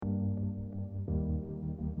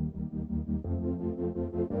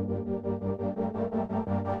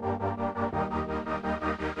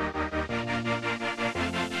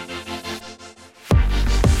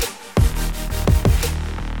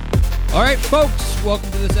right, folks, welcome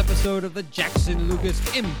to this episode of the Jackson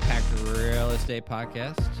Lucas Impact Real Estate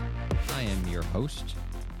Podcast. I am your host,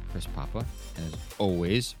 Chris Papa, and as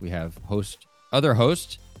always, we have other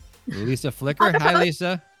host, Lisa Flicker. Hi,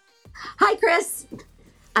 Lisa. Hi, Chris.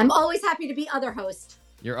 I'm always happy to be other host.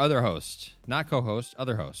 Your other host, not co-host,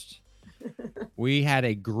 other host. We had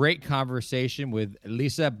a great conversation with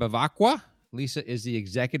Lisa Bevacqua. Lisa is the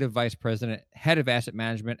Executive Vice President, Head of Asset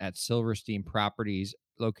Management at Silverstein Properties,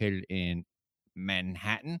 located in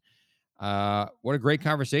Manhattan. What a great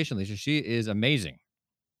conversation, Lisa. She is amazing.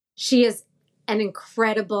 She is an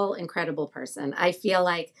incredible, incredible person. I feel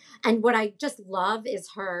like, and what I just love is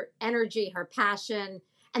her energy, her passion,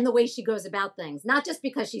 and the way she goes about things. Not just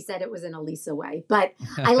because she said it was in a Lisa way, but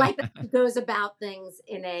I like that she goes about things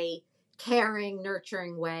in a caring,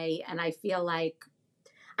 nurturing way. And I feel like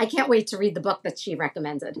I can't wait to read the book that she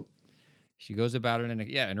recommended. She goes about it in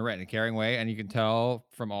a caring way, and you can tell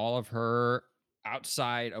from all of her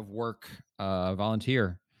outside of work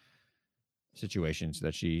volunteer situations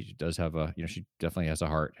that she does have she definitely has a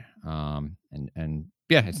heart. And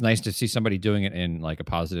yeah, it's nice to see somebody doing it in like a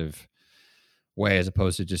positive way as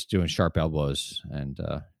opposed to just doing sharp elbows and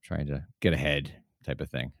trying to get ahead type of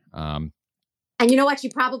thing. And you know what? She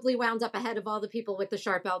probably wound up ahead of all the people with the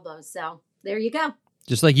sharp elbows. So there you go.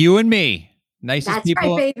 Just like you and me. That's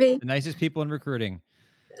right, baby. The nicest people in recruiting.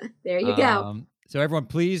 There you go. So everyone,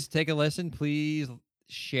 please take a listen. Please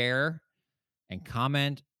share and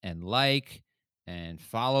comment and like and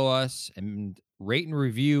follow us and rate and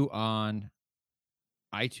review on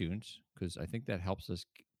iTunes, because I think that helps us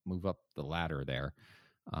move up the ladder there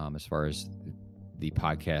as far as the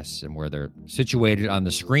podcasts and where they're situated on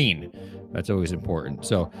the screen. That's always important.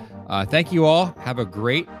 So thank you all. Have a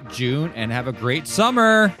great June and have a great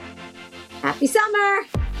summer. Happy summer.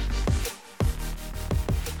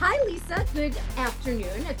 Hi, Lisa. Good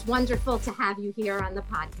afternoon. It's wonderful to have you here on the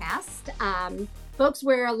podcast. Folks,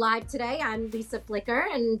 we're live today. I'm Lisa Flicker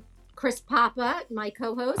and Chris Papa, my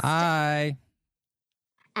co-host. Hi.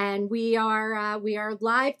 And we are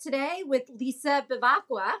live today with Lisa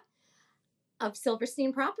Bevacqua of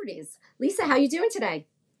Silverstein Properties. Lisa, how are you doing today?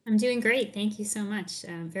 I'm doing great. Thank you so much.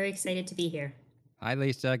 I'm very excited to be here. Hi,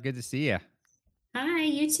 Lisa. Good to see you. Hi,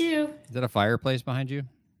 you too. Is that a fireplace behind you?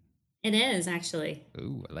 It is, actually.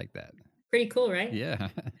 Ooh, I like that. Pretty cool, right? Yeah.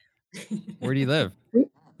 Where do you live?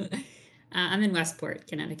 I'm in Westport,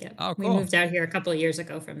 Connecticut. Oh, cool. We moved out here a couple of years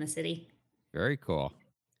ago from the city. Very cool.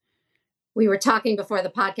 We were talking before the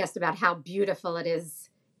podcast about how beautiful it is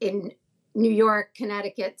in New York,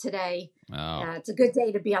 Connecticut today. Oh. It's a good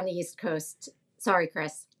day to be on the East Coast. Sorry,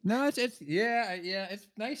 Chris. No, it's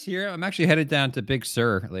nice here. I'm actually headed down to Big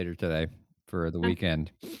Sur later today for the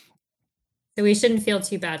weekend. So we shouldn't feel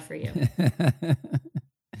too bad for you.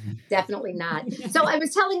 Definitely not. So I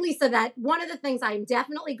was telling Lisa that one of the things I'm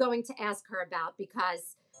definitely going to ask her about,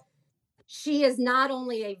 because she is not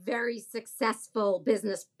only a very successful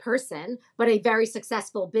business person, but a very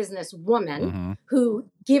successful business woman who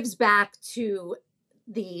gives back to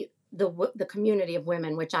the community of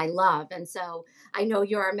women, which I love. And so I know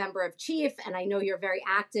you're a member of Chief, and I know you're very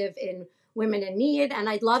active in Women in Need. And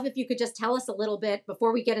I'd love if you could just tell us a little bit,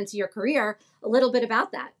 before we get into your career, a little bit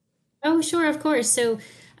about that. Oh, sure, of course. So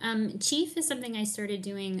Chief is something I started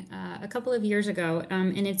doing a couple of years ago,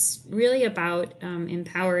 and it's really about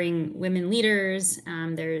empowering women leaders.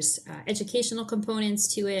 There's educational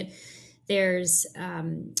components to it. There's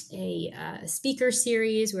a speaker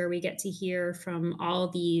series where we get to hear from all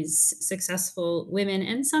these successful women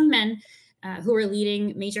and some men who are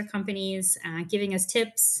leading major companies, giving us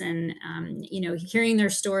tips and, hearing their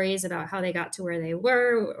stories about how they got to where they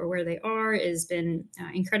were or where they are has been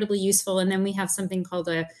incredibly useful. And then we have something called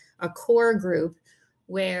a core group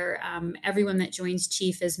where everyone that joins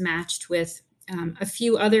Chief is matched with a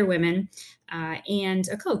few other women and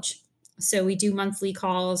a coach. So we do monthly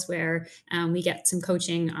calls where we get some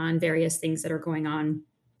coaching on various things that are going on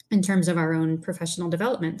in terms of our own professional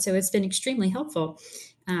development. So it's been extremely helpful.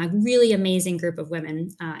 Really amazing group of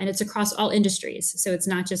women. And it's across all industries. So it's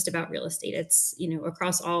not just about real estate. It's,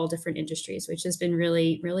 across all different industries, which has been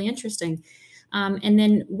really, really interesting. And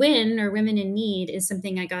then WIN, or Women in Need, is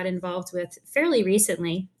something I got involved with fairly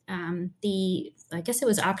recently. I guess it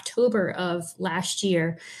was October of last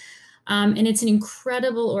year. And it's an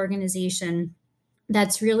incredible organization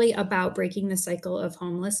that's really about breaking the cycle of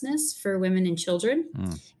homelessness for women and children.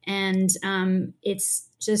 And it's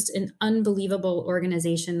just an unbelievable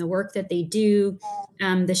organization. The work that they do,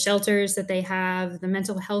 the shelters that they have, the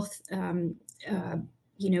mental health,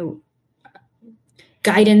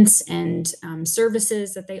 guidance and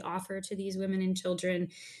services that they offer to these women and children.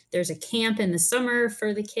 There's a camp in the summer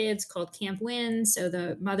for the kids called Camp Win. So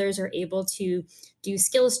the mothers are able to do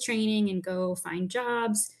skills training and go find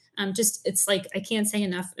jobs. Just, it's like, I can't say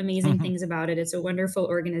enough amazing Is things about it. It's a wonderful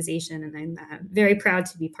organization, and I'm very proud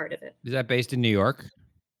to be part of it. that based in New York?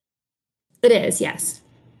 It is, yes.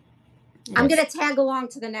 I'm going to tag along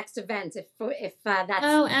to the next event if that's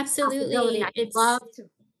Oh, a possibility. absolutely. I'd love to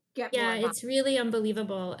get more Yeah, involved. it's really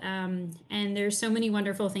unbelievable. And there's so many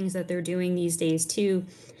wonderful things that they're doing these days too.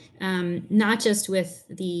 Not just with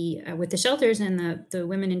the shelters and the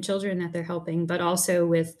women and children that they're helping, but also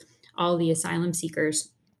with all the asylum seekers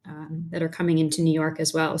that are coming into New York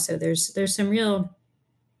as well. So there's some real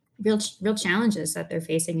challenges that they're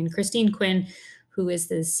facing. And Christine Quinn, who is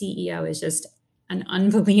the CEO, is just an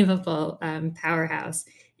unbelievable powerhouse.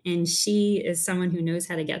 And she is someone who knows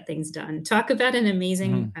how to get things done. Talk about an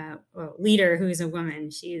amazing leader who is a woman.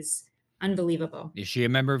 She's unbelievable. Is she a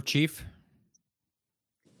member of Chief?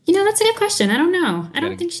 That's a good question. I don't know. I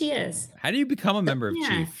don't think she is. How do you become a member of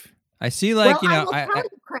Yeah. Chief? I see, like, well, I will tell you,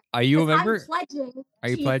 Chris, are you a 'cause member? I'm pledging Are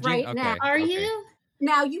you Chief pledging? right Okay. now. Are okay. you?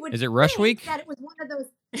 Now, you would Is it Rush think Week? that it was one of those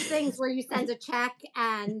things where you send a check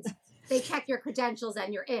and they check your credentials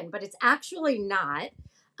and you're in, but it's actually not.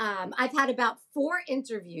 I've had about 4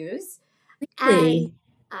 interviews, Really?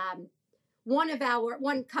 and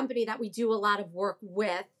one company that we do a lot of work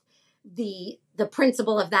with, the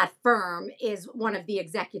principal of that firm is one of the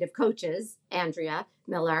executive coaches, Andrea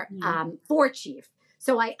Miller, for Chief.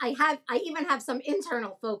 So I even have some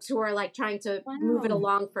internal folks who are like trying to move it Wow.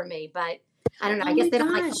 along for me, but I don't know. I Oh guess my they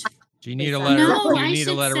don't like gosh. Do you need a So- letter? No, do you I need a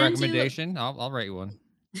should letter send you- recommendation? I'll write you one.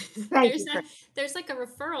 Thank you, Chris. There's like a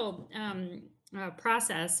referral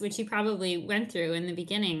process, which you probably went through in the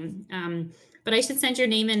beginning. But I should send your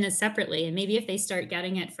name in separately, and maybe if they start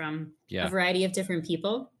getting it from a variety of different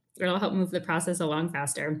people, it'll help move the process along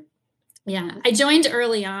faster. Yeah, I joined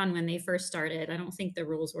early on when they first started. I don't think the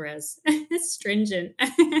rules were as stringent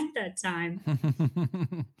at that time.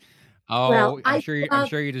 Oh, I'm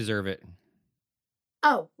sure you deserve it.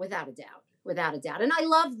 Oh, without a doubt. Without a doubt. And I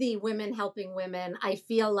love the women helping women. I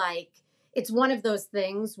feel like it's one of those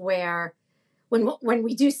things where when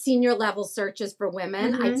we do senior level searches for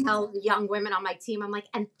women, I tell the young women on my team, I'm like,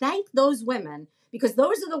 and thank those women, because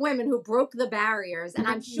those are the women who broke the barriers. And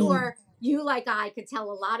I'm sure you, like I, could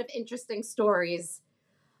tell a lot of interesting stories,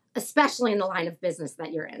 especially in the line of business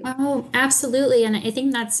that you're in. Oh, absolutely. And I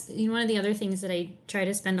think that's one of the other things that I try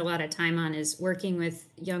to spend a lot of time on is working with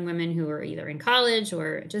young women who are either in college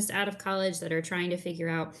or just out of college that are trying to figure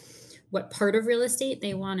out what part of real estate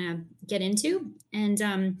they want to get into.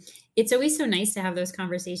 And it's always so nice to have those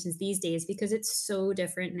conversations these days because it's so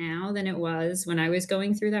different now than it was when I was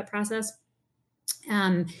going through that process.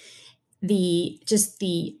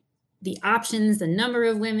 The options, the number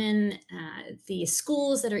of women, the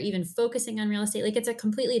schools that are even focusing on real estate, like it's a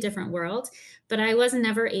completely different world. But I was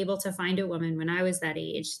never able to find a woman when I was that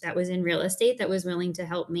age that was in real estate that was willing to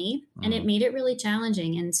help me, and it made it really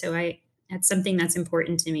challenging. And so that's something that's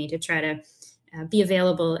important to me to try to be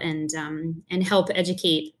available and help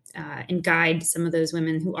educate and guide some of those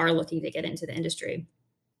women who are looking to get into the industry.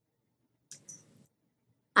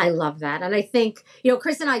 I love that. And I think,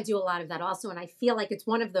 Chris and I do a lot of that also. And I feel like it's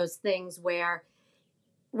one of those things where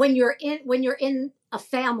when you're in a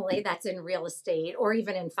family that's in real estate or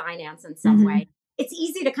even in finance in some way, it's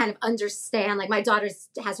easy to kind of understand. Like my daughter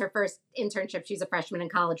has her first internship. She's a freshman in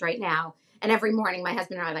college right now. And every morning my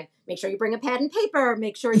husband and I are like, make sure you bring a pad and paper,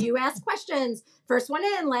 make sure you ask questions, first one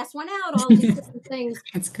in, last one out, all these different things.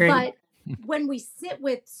 That's great. But when we sit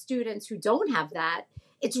with students who don't have that,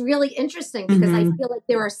 it's really interesting because I feel like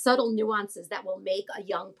there are subtle nuances that will make a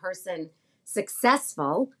young person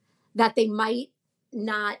successful that they might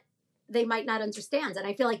not understand. And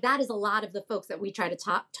I feel like that is a lot of the folks that we try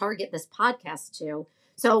to target this podcast to.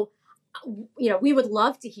 So, we would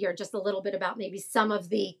love to hear just a little bit about maybe some of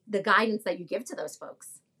the guidance that you give to those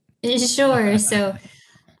folks. Sure. So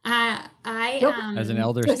I as an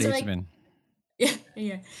elder statesman.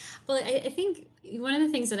 Yeah. Well, I think one of the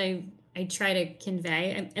things that I try to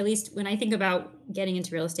convey, at least when I think about getting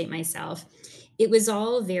into real estate myself, it was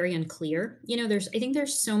all very unclear. I think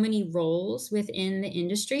there's so many roles within the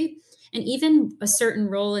industry, and even a certain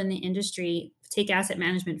role in the industry, take asset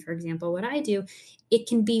management, for example, what I do, it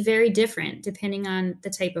can be very different depending on the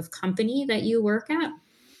type of company that you work at.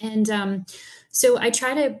 And so I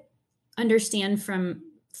try to understand from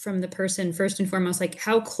the person first and foremost, like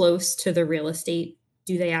how close to the real estate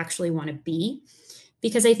do they actually want to be?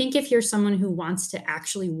 Because I think if you're someone who wants to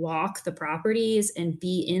actually walk the properties and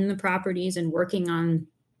be in the properties and working on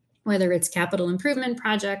whether it's capital improvement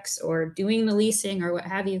projects or doing the leasing or what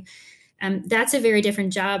have you. That's a very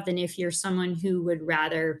different job than if you're someone who would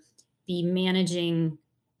rather be managing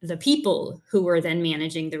the people who are then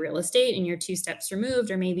managing the real estate and you're two steps removed,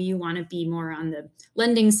 or maybe you want to be more on the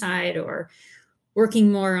lending side or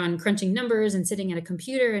working more on crunching numbers and sitting at a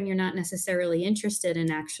computer and you're not necessarily interested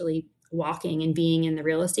in actually walking and being in the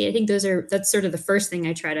real estate. I think that's sort of the first thing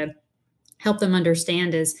I try to help them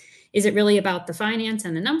understand is it really about the finance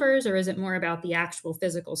and the numbers, or is it more about the actual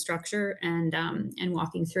physical structure and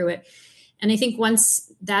walking through it? And I think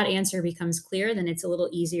once that answer becomes clear, then it's a little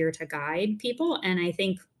easier to guide people. And I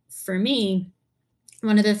think for me,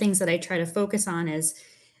 one of the things that I try to focus on is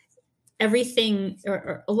everything,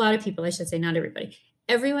 or a lot of people, I should say, not everybody,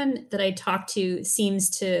 everyone that I talk to seems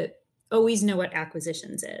to always know what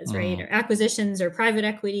acquisitions is, right? Mm. Or acquisitions or private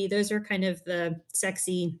equity, those are kind of the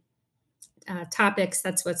sexy topics.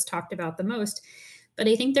 That's what's talked about the most. But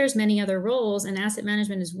I think there's many other roles, and asset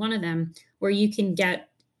management is one of them, where you can get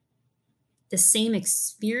the same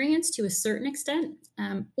experience to a certain extent,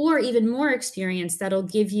 or even more experience that'll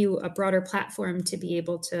give you a broader platform to be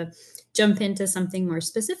able to jump into something more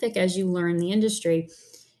specific as you learn the industry.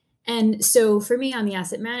 And so for me on the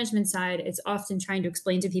asset management side, it's often trying to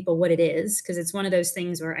explain to people what it is, because it's one of those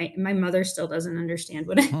things where my mother still doesn't understand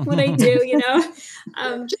what I do, you know?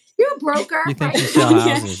 Um, You're a broker, You think right? you sell yeah.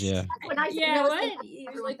 houses? Yeah. When I say Yeah, real what? estate, that's what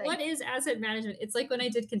everyone What thinks. is asset management? It's like when I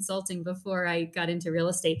did consulting before I got into real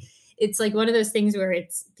estate. It's like one of those things where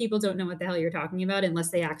it's people don't know what the hell you're talking about unless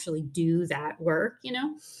they actually do that work, you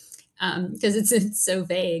know, because it's so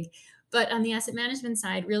vague. But on the asset management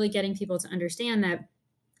side, really getting people to understand that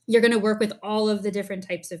you're going to work with all of the different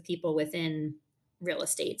types of people within real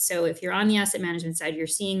estate. So if you're on the asset management side, you're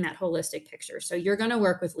seeing that holistic picture. So you're going to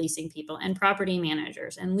work with leasing people and property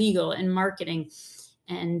managers and legal and marketing,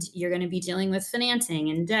 and you're going to be dealing with financing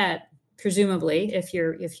and debt, presumably if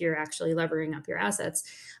you're actually levering up your assets,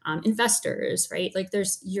 investors, right? Like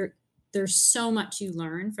there's so much you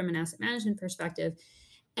learn from an asset management perspective.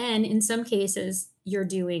 And in some cases, you're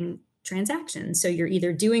doing transactions. So you're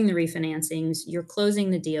either doing the refinancings, you're closing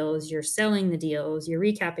the deals, you're selling the deals, you're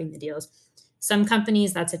recapping the deals. Some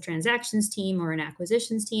companies, that's a transactions team or an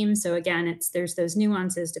acquisitions team. So again, there's those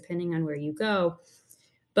nuances depending on where you go.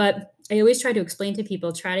 But I always try to explain to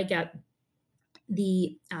people, try to get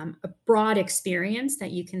a broad experience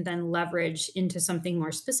that you can then leverage into something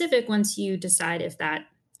more specific once you decide if that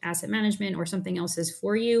asset management or something else is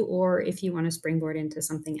for you, or if you want to springboard into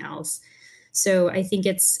something else. So I think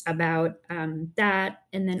it's about that,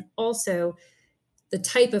 and then also the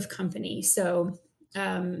type of company. So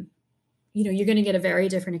you're going to get a very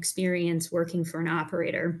different experience working for an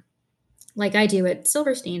operator like I do at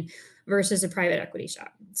Silverstein versus a private equity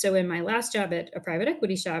shop. So in my last job at a private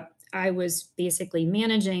equity shop, I was basically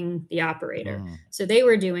managing the operator. Mm. So they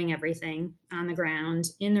were doing everything on the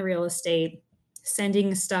ground in the real estate,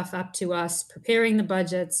 sending stuff up to us, preparing the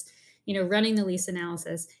budgets, running the lease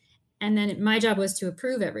analysis. And then my job was to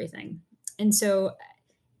approve everything. And so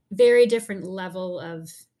very different level of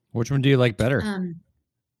Which one do you like better?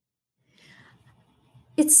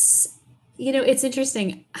 It's it's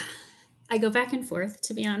interesting. I go back and forth,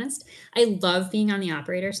 to be honest. I love being on the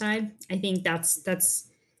operator side. I think that's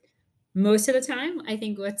most of the time. I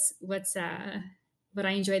think what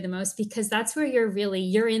I enjoy the most, because that's where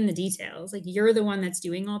you're in the details. Like you're the one that's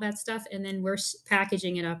doing all that stuff, and then we're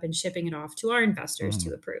packaging it up and shipping it off to our investors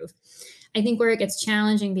to approve. I think where it gets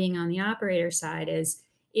challenging being on the operator side is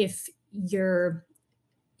if your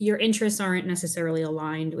interests aren't necessarily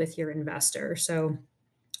aligned with your investor. So,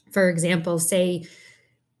 for example, say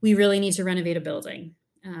we really need to renovate a building.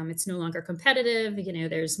 It's no longer competitive.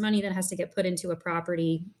 There's money that has to get put into a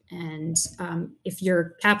property. And if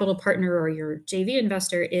your capital partner or your JV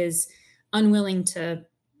investor is unwilling to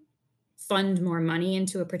fund more money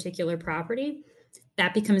into a particular property,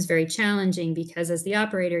 that becomes very challenging, because as the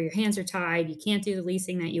operator, your hands are tied. You can't do the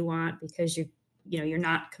leasing that you want because you're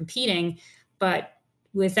not competing. But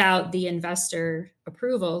without the investor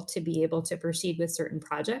approval to be able to proceed with certain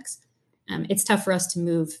projects, it's tough for us to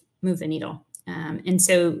move the needle. And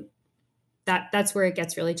so that's where it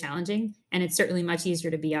gets really challenging. And it's certainly much easier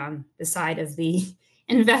to be on the side of the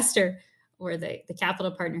investor or the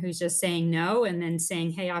capital partner who's just saying no, and then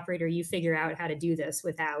saying, hey, operator, you figure out how to do this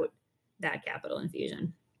without that capital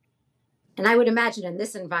infusion. And I would imagine in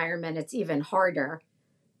this environment, it's even harder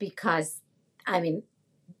because,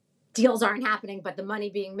 deals aren't happening, but the money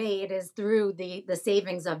being made is through the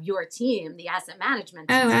savings of your team, the asset management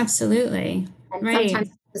team. Oh, absolutely. And Right.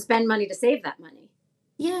 sometimes to spend money to save that money.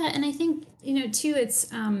 Yeah. And I think, too, it's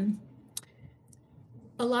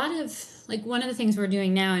a lot of like one of the things we're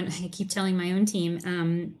doing now, and I keep telling my own team,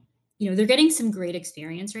 they're getting some great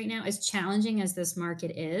experience right now. As challenging as this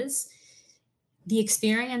market is, the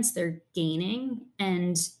experience they're gaining,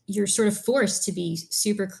 and you're sort of forced to be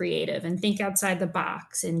super creative and think outside the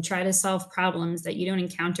box and try to solve problems that you don't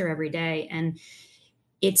encounter every day. And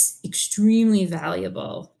it's extremely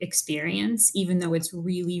valuable experience, even though it's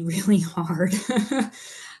really, really hard.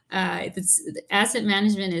 It's asset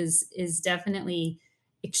management is definitely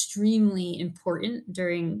extremely important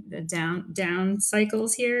during the down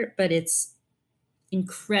cycles here, but it's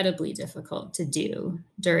incredibly difficult to do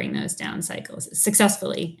during those down cycles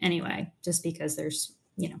successfully anyway, just because there's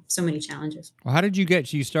so many challenges. Well, how did you get?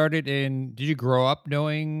 So you started in. Did you grow up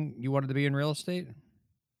knowing you wanted to be in real estate?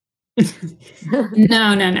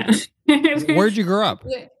 No. Where'd you grow up?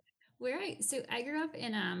 I grew up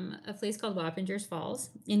in a place called Wappingers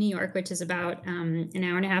Falls in New York, which is about an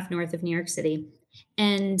hour and a half north of New York City.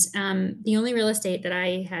 And the only real estate that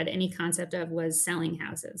I had any concept of was selling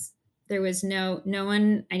houses. There was no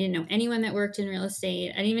one. I didn't know anyone that worked in real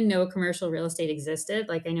estate. I didn't even know commercial real estate existed.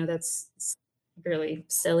 Like, I know that's really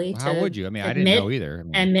silly How to would you? I mean, I didn't know either.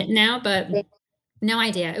 admit now, but no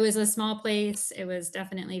idea. It was a small place. It was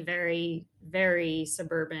definitely very, very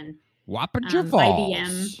suburban. Wappinger Falls.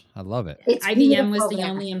 IBM. I love it. It's IBM was the beautiful there.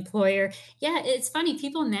 only employer. Yeah, it's funny.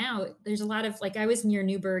 People now, there's a lot of, like, I was near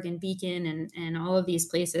Newburgh and Beacon and all of these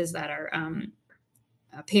places that are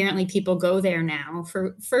apparently people go there now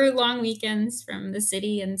for long weekends from the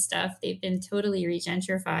city and stuff. They've been totally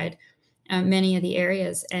regentrified, many of the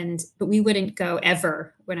areas, but we wouldn't go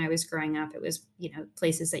ever when I was growing up. It was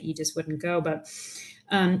places that you just wouldn't go, but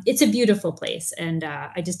it's a beautiful place, and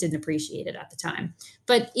I just didn't appreciate it at the time.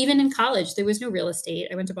 But even in college, there was no real estate.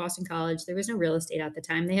 I went to Boston College. There was no real estate at the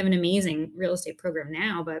time. They have an amazing real estate program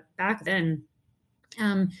now, but back then,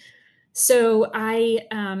 so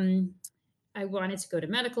I wanted to go to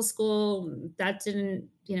medical school. That didn't,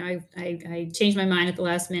 I changed my mind at the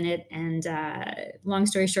last minute. And long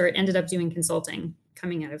story short, ended up doing consulting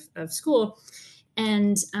coming out of school.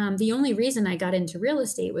 And the only reason I got into real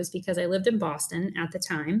estate was because I lived in Boston at the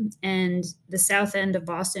time. And the south end of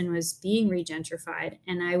Boston was being regentrified.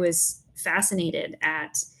 And I was fascinated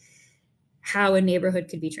at how a neighborhood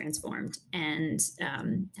could be transformed, and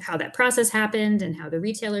how that process happened, and how the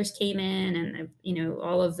retailers came in, and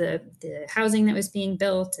all of the housing that was being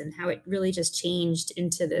built, and how it really just changed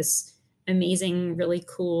into this amazing, really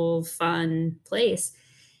cool, fun place.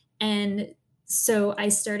 And so I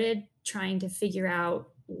started trying to figure out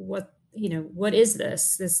what is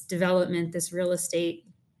this development, this real estate,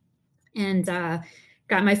 and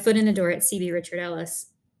got my foot in the door at CB Richard Ellis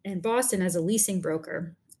in Boston as a leasing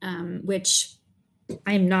broker, which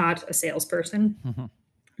I'm not a salesperson,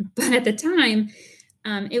 but at the time,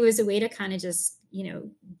 it was a way to kind of just,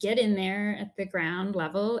 get in there at the ground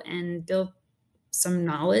level and build some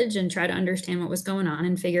knowledge and try to understand what was going on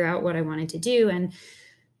and figure out what I wanted to do. And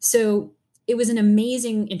so it was an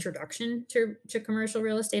amazing introduction to commercial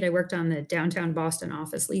real estate. I worked on the downtown Boston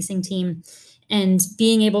office leasing team, and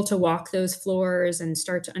being able to walk those floors and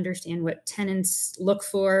start to understand what tenants look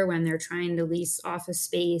for when they're trying to lease office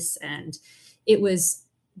space. And it was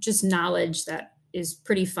just knowledge that is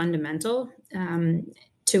pretty fundamental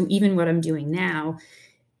to even what I'm doing now.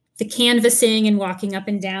 The canvassing and walking up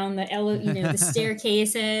and down the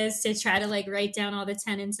staircases to try to like write down all the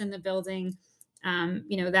tenants in the building.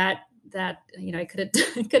 That I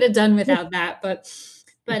could have done without that, but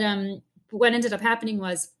what ended up happening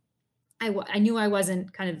was I knew I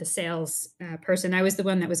wasn't kind of the sales person. I was the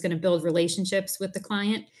one that was going to build relationships with the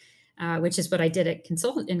client, which is what I did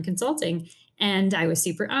in consulting. And I was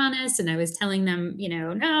super honest, and I was telling them,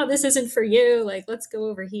 no, this isn't for you. Like, let's go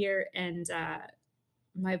over here. And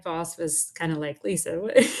my boss was kind of like, Lisa,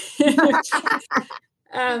 what?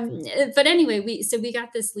 But anyway, we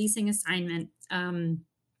got this leasing assignment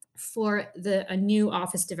for a new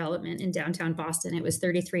office development in downtown Boston. It was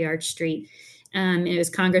 33 Arch Street. It was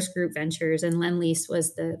Congress Group Ventures, and Lend-Lease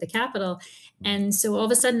was the capital. And so all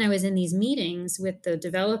of a sudden I was in these meetings with the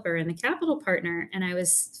developer and the capital partner, and I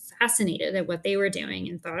was fascinated at what they were doing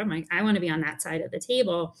and thought, I'm like, I want to be on that side of the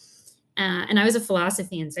table. And I was a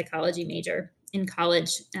philosophy and psychology major in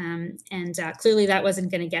college. And clearly that wasn't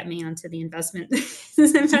going to get me onto the investment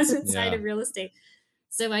side of real estate.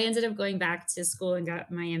 So I ended up going back to school and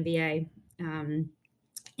got my MBA. And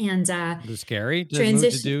was it scary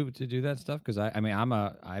to do that stuff? Because I'm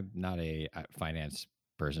not a finance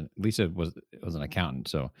person. Lisa was an accountant,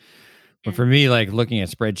 so. But for me, like looking at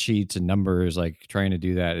spreadsheets and numbers, like trying to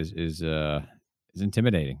do that is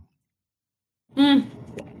intimidating.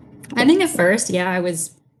 I think at first, yeah, I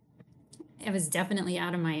was I was definitely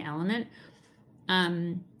out of my element.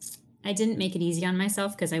 Um, I didn't make it easy on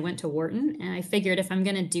myself because I went to Wharton and I figured if I'm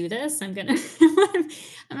going to do this, I'm going to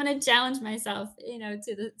I'm going to challenge myself,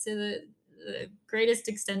 to the greatest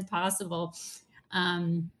extent possible.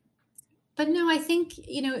 Um, but no, I think,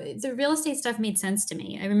 the real estate stuff made sense to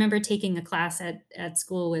me. I remember taking a class at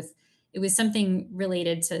school with it was something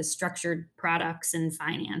related to structured products and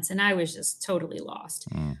finance, and I was just totally lost.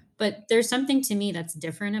 Mm. But there's something to me that's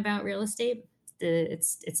different about real estate.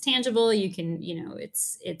 It's tangible. You can,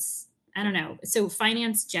 it's I don't know. So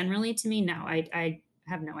finance generally to me, no, I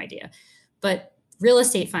have no idea. But real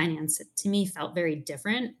estate finance to me felt very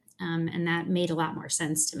different, and that made a lot more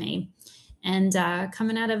sense to me. And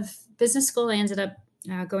coming out of business school, I ended up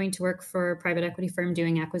going to work for a private equity firm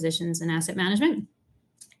doing acquisitions and asset management.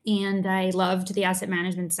 And I loved the asset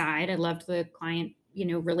management side. I loved the client,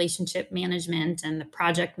 relationship management and the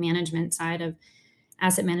project management side of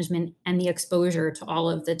asset management and the exposure to all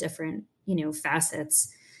of the different,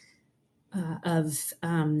 facets of,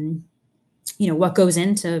 what goes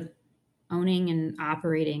into owning and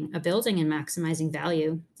operating a building and maximizing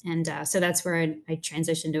value. And so that's where I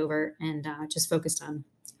transitioned over and just focused on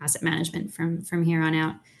asset management from here on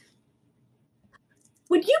out.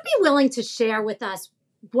 Would you be willing to share with us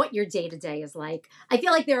what your day to day is like? I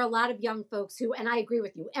feel like there are a lot of young folks who, and I agree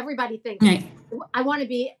with you, everybody thinks, Right. I want to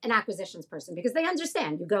be an acquisitions person because they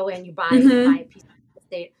understand. You go in, you buy a Hmm. piece of real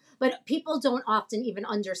estate, but people don't often even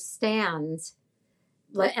understand,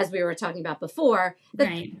 as we were talking about before, that,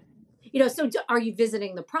 Right. so are you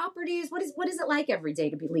visiting the properties? What is it like every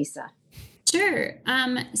day to be Lisa? Sure.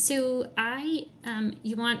 So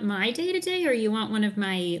you want my day to day, or you want one of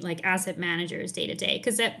my like asset managers day to day?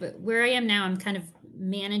 Because where I am now, I'm kind of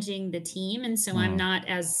managing the team, and so I'm Mm. not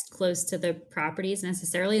as close to the properties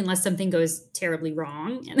necessarily, unless something goes terribly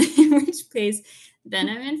wrong, and in which case then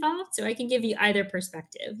I'm involved. So I can give you either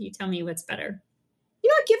perspective. You tell me what's better.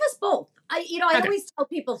 Give us both. I Okay. always tell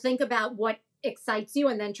people think about what excites you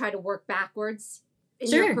and then try to work backwards in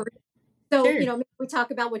your Sure. career. So, Sure. maybe we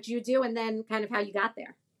talk about what you do and then kind of how you got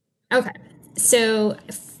there. Okay. So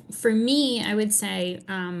for me, I would say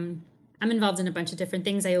I'm involved in a bunch of different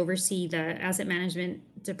things. I oversee the asset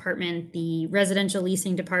management department, the residential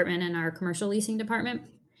leasing department, and our commercial leasing department.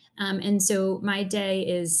 And so my day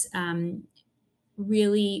is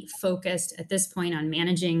really focused at this point on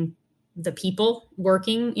managing the people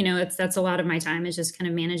working. That's a lot of my time is just kind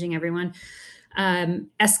of managing everyone.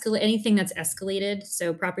 Escalate anything that's escalated,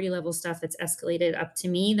 so property level stuff that's escalated up to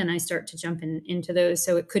me, then I start to jump into those.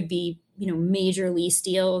 So it could be major lease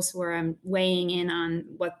deals where I'm weighing in on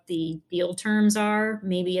what the deal terms are.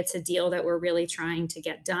 Maybe it's a deal that we're really trying to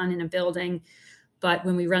get done in a building, but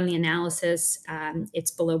when we run the analysis,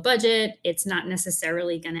 it's below budget. It's not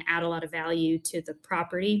necessarily going to add a lot of value to the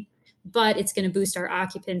property, but it's going to boost our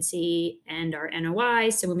occupancy and our NOI.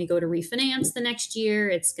 So when we go to refinance the next year,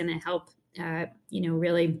 it's going to help,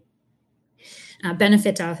 really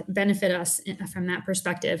benefit us from that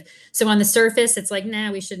perspective. So on the surface, it's like,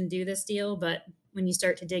 nah, we shouldn't do this deal, but when you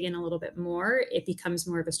start to dig in a little bit more, it becomes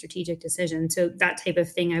more of a strategic decision. So that type of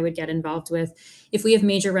thing I would get involved with. If we have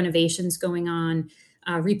major renovations going on,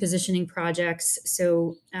 repositioning projects.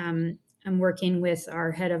 So I'm working with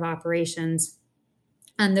our head of operations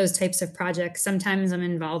on those types of projects. Sometimes I'm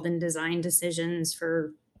involved in design decisions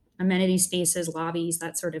for amenity spaces, lobbies,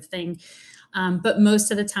 that sort of thing. But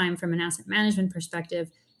most of the time, from an asset management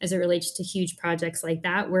perspective, as it relates to huge projects like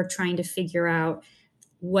that, we're trying to figure out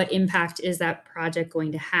what impact is that project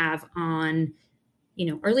going to have on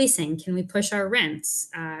our leasing. Can we push our rents?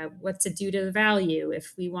 What's it do to the value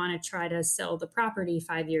if we want to try to sell the property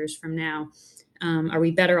 5 years from now? Are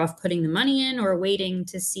we better off putting the money in or waiting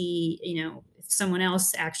to see if someone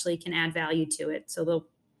else actually can add value to it, so they'll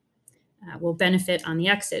will benefit on the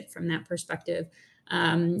exit from that perspective.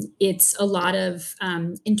 It's a lot of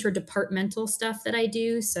interdepartmental stuff that I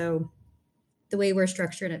do. So the way we're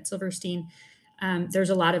structured at Silverstein,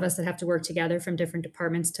 there's a lot of us that have to work together from different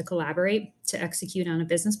departments to collaborate to execute on a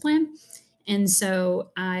business plan. And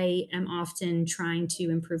so I am often trying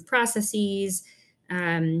to improve processes,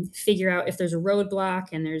 figure out if there's a roadblock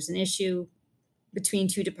and there's an issue between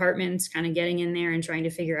two departments, kind of getting in there and trying to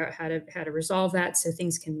figure out how to resolve that so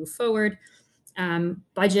things can move forward.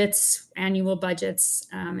 Budgets, annual budgets,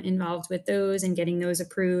 involved with those and getting those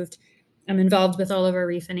approved. I'm involved with all of our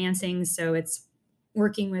refinancing, so it's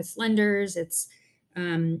working with lenders, it's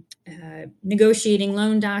negotiating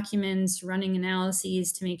loan documents, running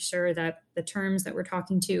analyses to make sure that the terms that we're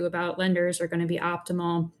talking to about lenders are going to be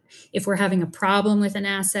optimal. If we're having a problem with an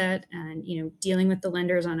asset and dealing with the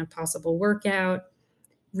lenders on a possible workout,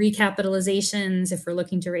 recapitalizations if we're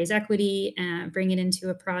looking to raise equity and bring it into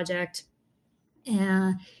a project.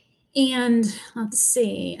 And let's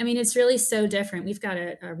see, I mean, it's really so different. We've got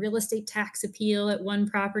a real estate tax appeal at one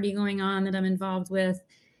property going on that I'm involved with.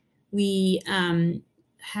 We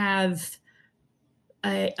have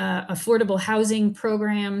a affordable housing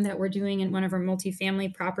program that we're doing in one of our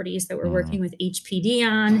multifamily properties that we're Mhm. working with HPD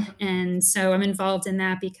on. And so I'm involved in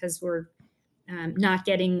that because we're not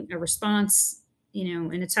getting a response,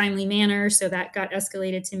 in a timely manner. So that got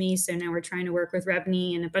escalated to me. So now we're trying to work with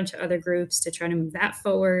Rebney and a bunch of other groups to try to move that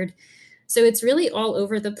forward. So it's really all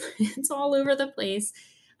over the it's all over the place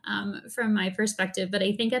from my perspective. But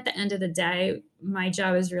I think at the end of the day, my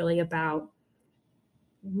job is really about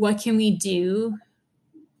what can we do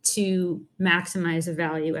to maximize the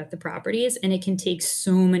value at the properties, and it can take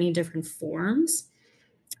so many different forms.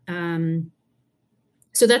 Um,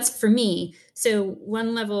 so that's for me. So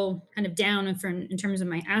one level kind of down in terms of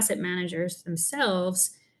my asset managers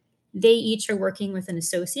themselves, they each are working with an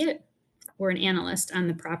associate or an analyst on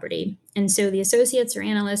the property. And so the associates or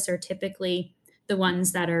analysts are typically the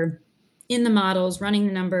ones that are in the models, running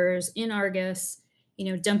the numbers in Argus,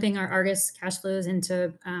 dumping our Argus cash flows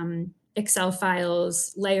into Excel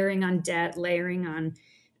files, layering on debt, layering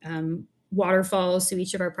on waterfalls. So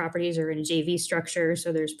each of our properties are in a JV structure.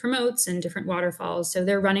 So there's promotes and different waterfalls. So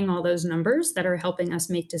they're running all those numbers that are helping us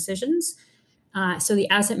make decisions. So the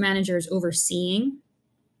asset manager is overseeing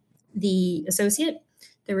the associate.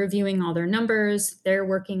 They're reviewing all their numbers. They're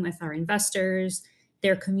working with our investors.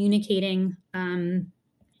 They're communicating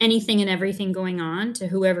anything and everything going on to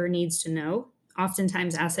whoever needs to know.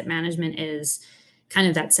 Oftentimes, asset management is kind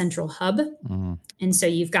of that central hub. Mhm. And so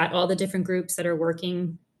you've got all the different groups that are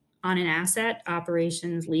working on an asset,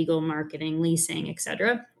 operations, legal, marketing, leasing, et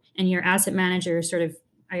cetera. And your asset manager sort of,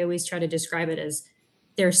 I always try to describe it as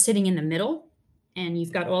they're sitting in the middle and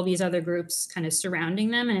you've got all these other groups kind of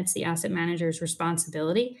surrounding them. And it's the asset manager's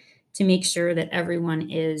responsibility to make sure that everyone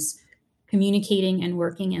is communicating and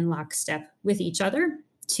working in lockstep with each other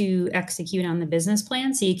to execute on the business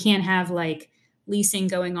plan. So you can't have like leasing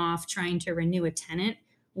going off trying to renew a tenant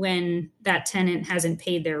when that tenant hasn't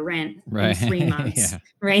paid their rent in Right. 3 months, Yeah.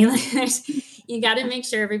 right? You got to make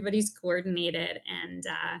sure everybody's coordinated, and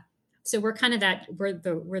so we're kind of that we're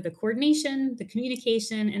the coordination, the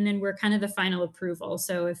communication, and then we're kind of the final approval.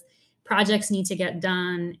 So if projects need to get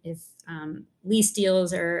done, if lease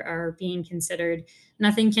deals are being considered,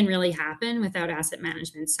 nothing can really happen without asset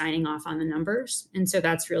management signing off on the numbers, and so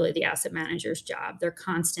that's really the asset manager's job. They're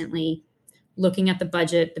constantly looking at the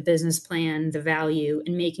budget, the business plan, the value,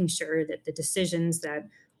 and making sure that the decisions that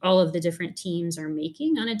all of the different teams are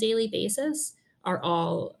making on a daily basis are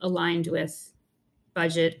all aligned with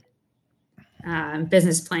budget,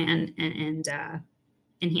 business plan, and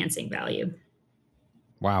enhancing value.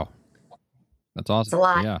 Wow. That's It's awesome. a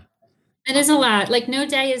lot. Yeah. It is a lot. Like no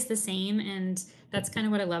day is the same, and that's kind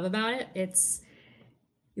of what I love about it. It's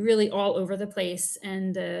really all over the place,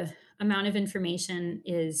 and the amount of information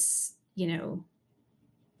is,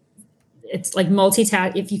 it's like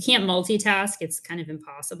multitask. If you can't multitask, it's kind of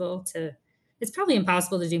impossible to. It's probably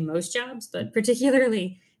impossible to do most jobs, but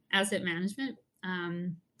particularly asset management.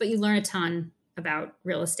 But you learn a ton about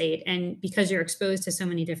real estate, and because you're exposed to so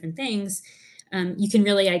many different things, you can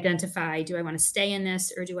really identify: do I want to stay in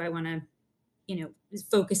this, or do I want to,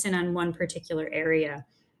 focus in on one particular area?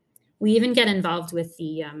 We even get involved with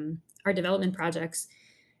the our development projects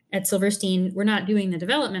at Silverstein. We're not doing the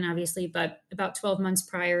development, obviously, but about 12 months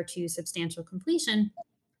prior to substantial completion,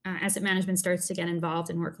 asset management starts to get involved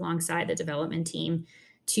and work alongside the development team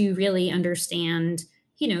to really understand,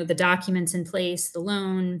 the documents in place, the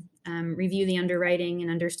loan, review the underwriting,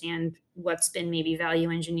 and understand what's been maybe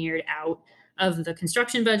value engineered out of the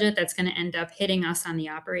construction budget that's going to end up hitting us on the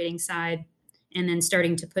operating side, and then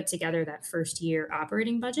starting to put together that first year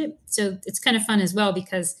operating budget. So it's kind of fun as well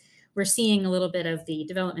because we're seeing a little bit of the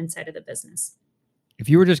development side of the business. If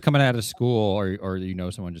you were just coming out of school,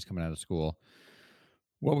 or someone just coming out of school,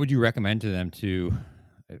 what would you recommend to them to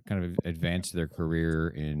kind of advance their career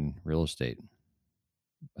in real estate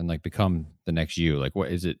and like become the next you? Like, what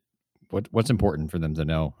is it? What's important for them to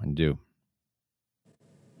know and do?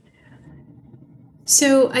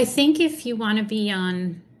 So I think if you want to be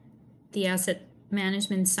on the asset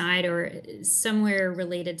management side or somewhere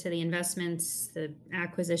related to the investments, the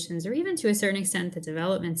acquisitions, or even to a certain extent the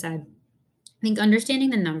development side, I think understanding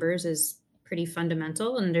the numbers is pretty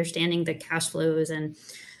fundamental. Understanding the cash flows and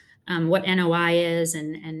what NOI is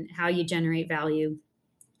and how you generate value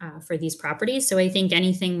for these properties. So I think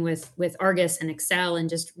anything with Argus and Excel and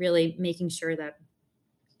just really making sure that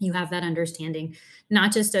you have that understanding,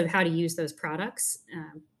 not just of how to use those products,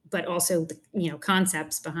 but also the,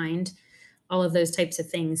 concepts behind all of those types of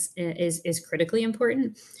things is critically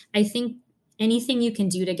important. I think anything you can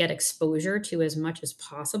do to get exposure to as much as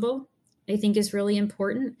possible, I think is really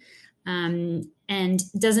important. And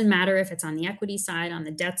it doesn't matter if it's on the equity side, on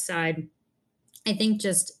the debt side. I think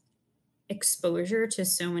just exposure to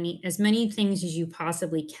as many things as you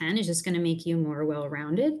possibly can is just going to make you more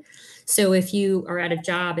well-rounded. So if you are at a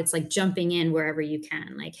job, it's like jumping in wherever you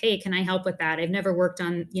can. Like, hey, can I help with that? I've never worked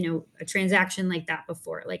on, a transaction like that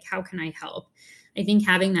before. Like, how can I help? I think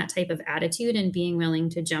having that type of attitude and being willing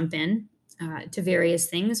to jump in to various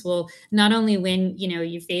things will not only win,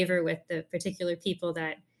 you favor with the particular people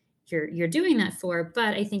that you're doing that for,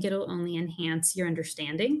 but I think it'll only enhance your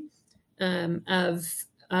understanding of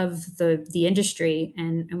the industry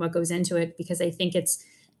and what goes into it, because I think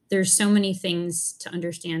there's so many things to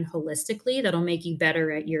understand holistically that'll make you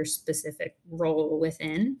better at your specific role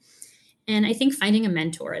within. And I think finding a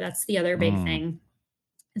mentor, that's the other big Mm. thing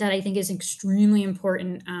that I think is extremely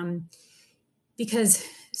important, because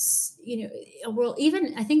well,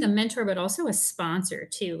 even I think a mentor, but also a sponsor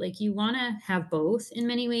too. Like, you want to have both in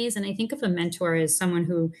many ways. And I think of a mentor as someone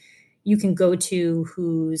who you can go to,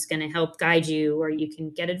 who's going to help guide you, or you can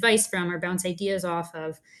get advice from or bounce ideas off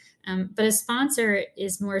of. But a sponsor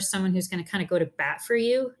is more someone who's going to kind of go to bat for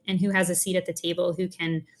you and who has a seat at the table, who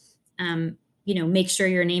can, make sure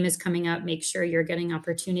your name is coming up, make sure you're getting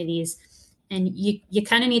opportunities. And you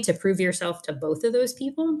kind of need to prove yourself to both of those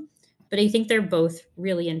people. But I think they're both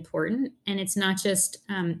really important. And it's not just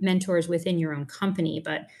mentors within your own company,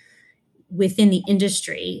 but within the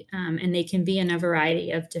industry. And they can be in a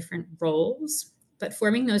variety of different roles. But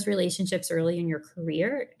forming those relationships early in your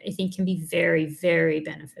career, I think, can be very, very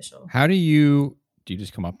beneficial. How do you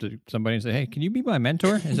just come up to somebody and say, "Hey, can you be my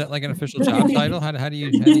mentor?" Is that like an official job title? How do you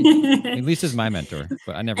I mean, Lisa's my mentor,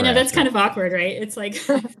 but I never I know that's asked her. kind of awkward, right? It's like,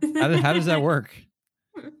 How does that work?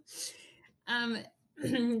 Um,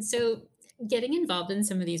 so getting involved in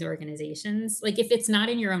some of these organizations, like if it's not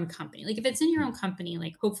in your own company, like if it's in your own company,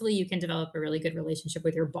 like hopefully you can develop a really good relationship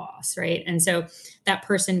with your boss, right? And so that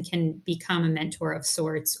person can become a mentor of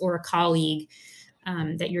sorts, or a colleague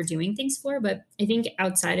that you're doing things for. But I think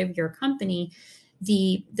outside of your company,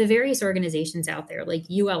 the various organizations out there, like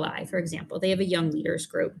ULI, for example, they have a young leaders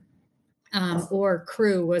group. Or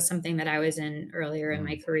Crew was something that I was in earlier in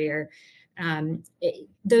my Mm. career.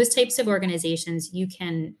 Those types of organizations, you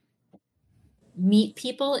can meet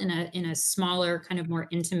people in a smaller, kind of more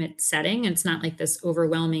intimate setting. It's not like this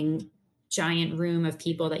overwhelming giant room of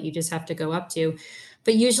people that you just have to go up to.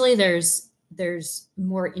 But usually there's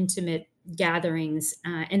more intimate gatherings,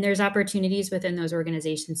 and there's opportunities within those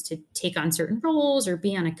organizations to take on certain roles or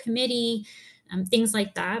be on a committee, things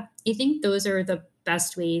like that. I think those are the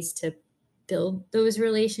best ways to build those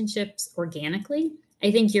relationships organically.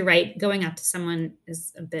 I think you're right. Going up to someone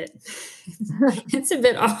is a bit, it's a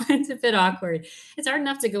bit awkward. It's hard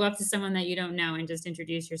enough to go up to someone that you don't know and just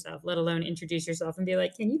introduce yourself, let alone introduce yourself and be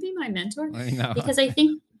like, "Can you be my mentor?" I know. Because I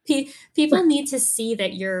think people need to see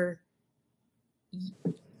that you're.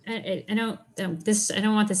 I don't this. I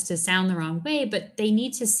don't want this to sound the wrong way, but they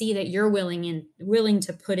need to see that you're willing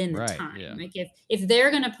to put in the Right. time. Yeah. Like, if they're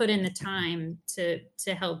going to put in the time to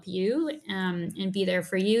help you, and be there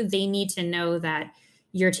for you, they need to know that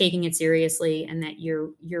you're taking it seriously and that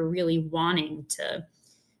you're really wanting to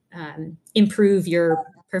improve your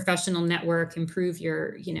professional network, improve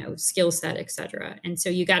your skill set, etc. And so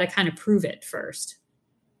you got to kind of prove it first.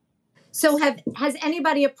 So has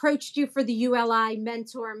anybody approached you for the ULI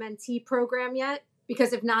mentor mentee program yet?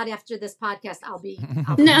 Because if not, after this podcast, I'll be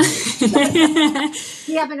No.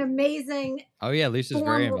 We have an amazing Oh yeah, Lisa's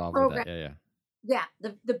very involved with that. Yeah, yeah.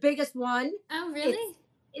 Yeah, the biggest one. Oh, really?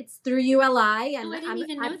 It's through ULI, and Oh, I didn't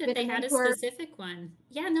even know I've that been they had a mentor. specific one.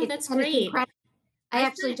 Yeah, no, that's And it's great. incredible. I I've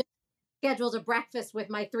actually met- just scheduled a breakfast with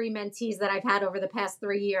my 3 mentees that I've had over the past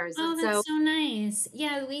 3 years. Oh, And that's so nice.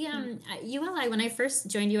 Yeah, we at ULI, when I first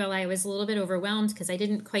joined ULI, I was a little bit overwhelmed because I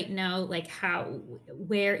didn't quite know like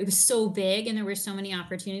where it was so big and there were so many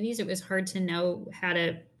opportunities. It was hard to know how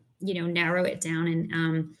to, narrow it down.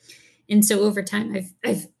 And so over time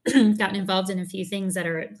I've gotten involved in a few things that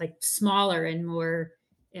are like smaller and more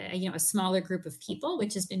a smaller group of people,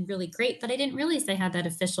 which has been really great, but I didn't realize they had that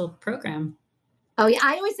official program. Oh yeah,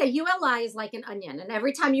 I always say ULI is like an onion, and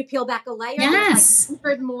every time you peel back a layer, Yes. there's like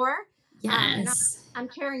 100 more. And Yes. I'm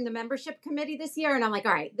chairing the membership committee this year, and I'm like,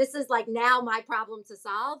 all right, this is like now my problem to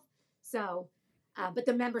solve. So, but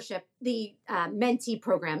the membership, the mentee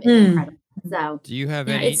program is incredible. So, Do you have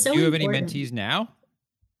Yeah, any? it's so Do you have any important. mentees now?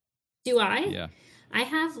 Do I? Yeah. I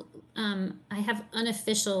have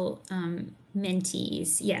unofficial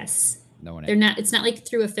mentees. Yes. No one, They're not, it's not like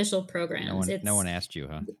through official no programs. one, no It's one asked you,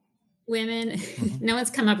 huh? women. Mhm. No one's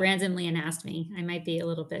come up randomly and asked me. I might be a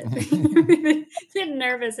little bit, bit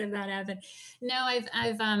nervous if that happened. No, I've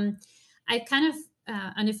kind of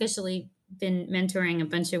unofficially been mentoring a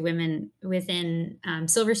bunch of women within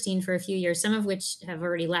Silverstein for a few years, some of which have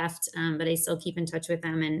already left, but I still keep in touch with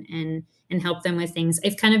them and help them with things.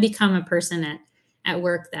 I've kind of become a person at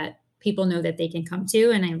work that people know that they can come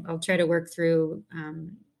to, and I'll try to work through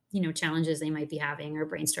challenges they might be having or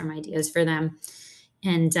brainstorm ideas for them.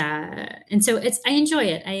 And so it's I enjoy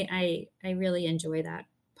it. I really enjoy that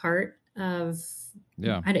part of.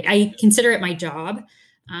 Yeah. I consider it my job.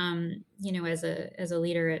 As a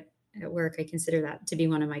leader at work, I consider that to be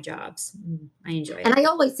one of my jobs. I enjoy And it. I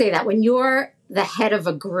always say that when you're the head of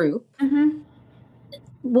a group, Hmm.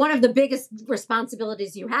 one of the biggest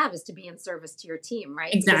responsibilities you have is to be in service to your team,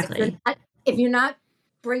 right? Because Exactly. if you're not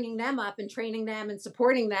bringing them up and training them and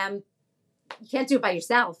supporting them, you can't do it by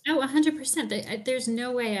yourself. Oh, 100%. There's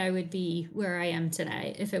no way I would be where I am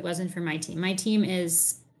today if it wasn't for my team. My team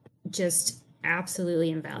is just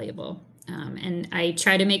absolutely invaluable. And I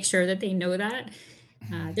try to make sure that they know that.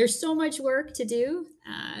 There's so much work to do,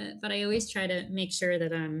 but I always try to make sure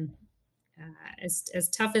that I'm as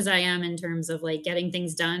tough as I am in terms of like getting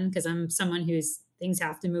things done, because I'm someone who's things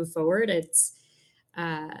have to move forward.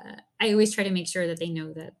 I always try to make sure that they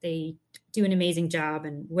know that they do an amazing job,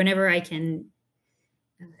 and whenever I can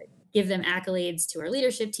uh, give them accolades to our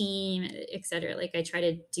leadership team, et cetera. Like I try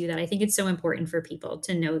to do that. I think it's so important for people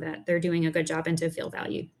to know that they're doing a good job and to feel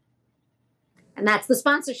valued. And that's the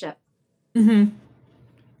sponsorship. Hmm. Are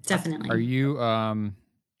Definitely. you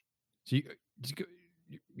so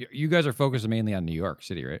you guys are focused mainly on New York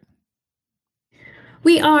City, right?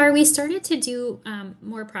 We are. We started to do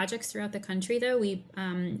more projects throughout the country, though.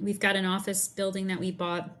 We've got an office building that we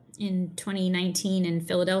bought in 2019 in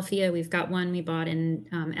Philadelphia. We've got one we bought in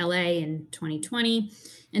LA in 2020,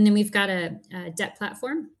 and then we've got a debt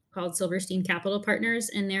platform called Silverstein Capital Partners,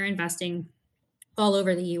 and they're investing all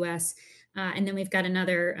over the U.S. And then we've got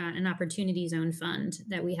an opportunity zone fund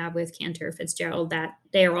that we have with Cantor Fitzgerald that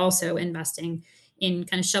they are also investing in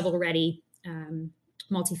kind of shovel ready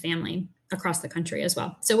multifamily across the country as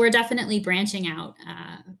well. So we're definitely branching out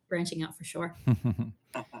for sure.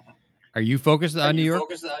 Are you focused on New York?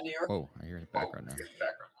 Oh, I hear the background now.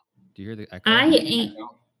 Do you hear the echo? I am.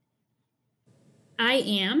 I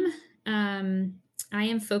am. I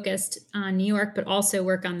am focused on New York, but also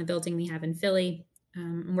work on the building we have in Philly.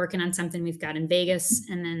 I'm working on something we've got in Vegas,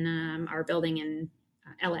 and then our building in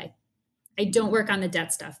LA. I don't work on the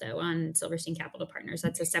debt stuff though on Silverstein Capital Partners.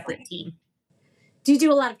 That's a separate team. Do you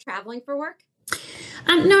do a lot of traveling for work?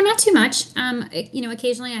 No, not too much.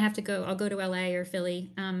 Occasionally I have to go. I'll go to LA or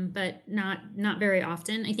Philly, but not very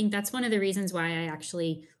often. I think that's one of the reasons why I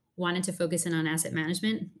actually wanted to focus in on asset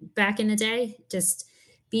management back in the day. Just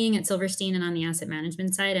being at Silverstein and on the asset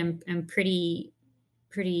management side, I'm pretty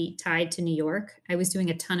tied to New York. I was doing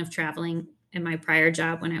a ton of traveling in my prior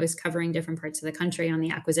job when I was covering different parts of the country on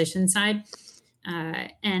the acquisition side.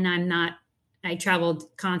 And I traveled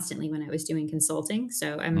constantly when I was doing consulting.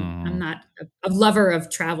 So I'm Mhm. not a lover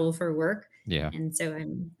of travel for work. Yeah. And so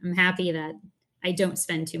I'm happy that I don't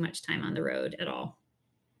spend too much time on the road at all.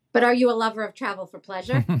 But are you a lover of travel for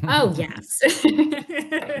pleasure? Oh, yes.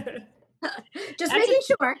 Just That's a making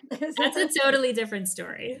sure. that's a totally different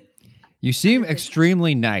story. You seem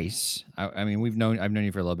extremely nice. I mean, I've known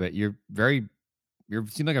you for a little bit. You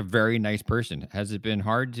seem like a very nice person. Has it been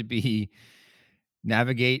hard to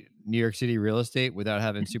navigate New York City real estate without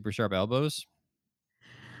having super sharp elbows?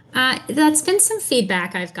 That's been some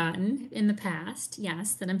feedback I've gotten in the past.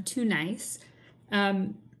 Yes, that I'm too nice.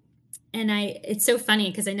 Um, and it's so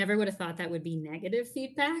funny because I never would have thought that would be negative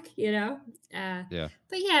feedback, you know. Uh, Yeah.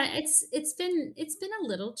 but yeah, it's been a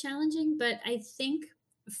little challenging, but I think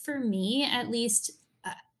for me at least,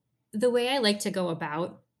 uh, the way I like to go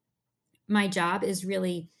about my job is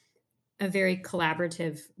really a very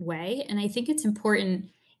collaborative way. And I think it's important,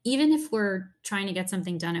 even if we're trying to get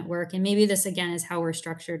something done at work, and maybe this again is how we're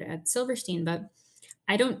structured at Silverstein, but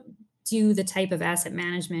I don't do the type of asset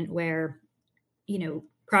management where,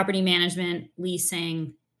 property management,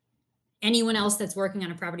 leasing, anyone else that's working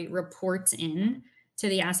on a property reports in to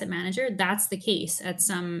the asset manager. That's the case at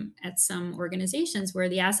some organizations where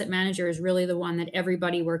the asset manager is really the one that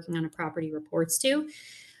everybody working on a property reports to,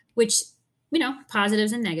 which,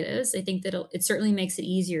 positives and negatives. I think that it certainly makes it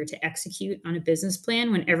easier to execute on a business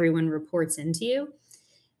plan when everyone reports into you.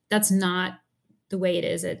 That's not the way it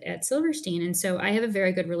is at Silverstein. And so I have a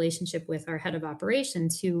very good relationship with our head of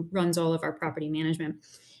operations who runs all of our property management.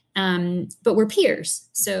 But we're peers.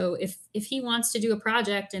 So if he wants to do a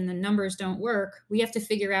project and the numbers don't work, we have to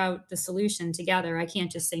figure out the solution together. I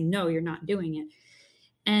can't just say, no, you're not doing it.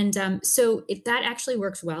 And so if that actually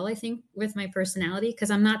works well, I think, with my personality,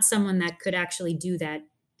 because I'm not someone that could actually do that,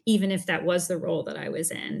 even if that was the role that I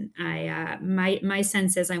was in. My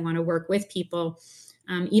sense is I want to work with people,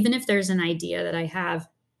 even if there's an idea that I have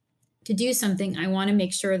to do something. I want to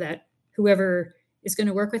make sure that whoever is going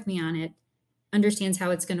to work with me on it understands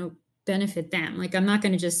how it's going to benefit them. Like, I'm not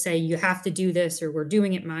going to just say, you have to do this, or we're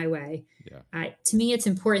doing it my way. Yeah. To me, it's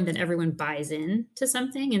important that everyone buys in to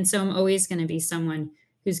something. And so I'm always going to be someone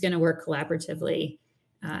who's going to work collaboratively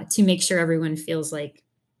to make sure everyone feels like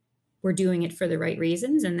we're doing it for the right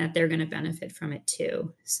reasons and that they're going to benefit from it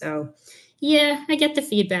too. So yeah, I get the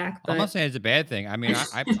feedback, I'm not but saying it's a bad thing. I mean,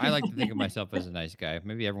 I like to think of myself as a nice guy.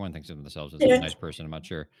 Maybe everyone thinks of themselves as a yeah. nice person. I'm not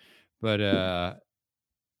sure. But I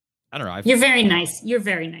don't know. You're very nice. You're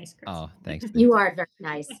very nice, Chris. Oh, thanks. You are very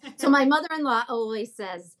nice. So my mother-in-law always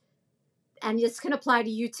says, and this can apply to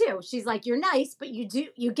you too. She's like, you're nice, but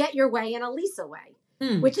you get your way in a Lisa way,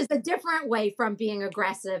 which is a different way from being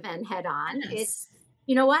aggressive and head on. Yes. It's,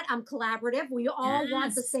 you know what? I'm collaborative. We all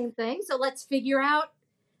want the same thing. So let's figure out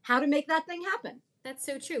how to make that thing happen. That's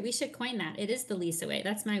so true. We should coin that. It is the Lisa way.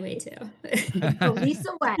 That's my way too. The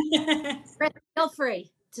Lisa way. Feel free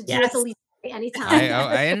to do it the Lisa way anytime.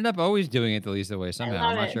 I ended up always doing it the Lisa way somehow.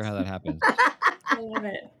 I'm not sure how that happens. I love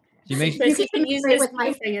it. She makes you can use this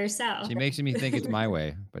for yourself. She makes me think it's my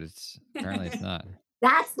way, but apparently it's not.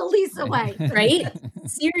 That's the Lisa way, right?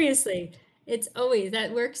 Seriously, it's always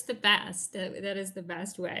that works the best. That is the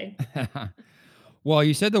best way. Well,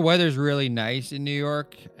 you said the weather's really nice in New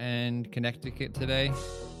York and Connecticut today,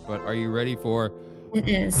 but are you ready for it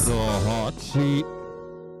is the hot seat?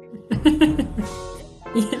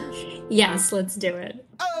 Yes, let's do it.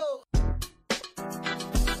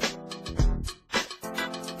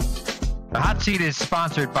 The hot seat is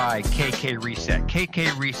sponsored by KK Reset.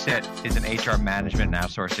 KK Reset is an HR management and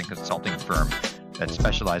outsourcing consulting firm that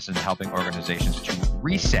specializes in helping organizations to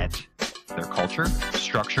reset their culture,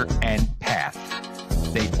 structure, and path.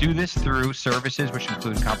 They do this through services which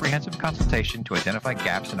include comprehensive consultation to identify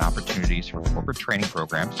gaps and opportunities for corporate training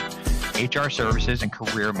programs, HR services, and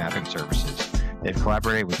career mapping services. They've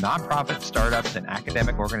collaborated with nonprofits, startups, and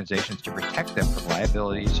academic organizations to protect them from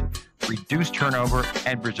liabilities, reduce turnover,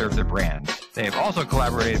 and preserve their brand. They have also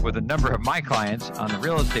collaborated with a number of my clients on the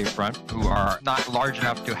real estate front who are not large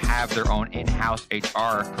enough to have their own in-house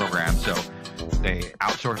HR program, so they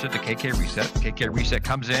outsource it to KK Reset. KK Reset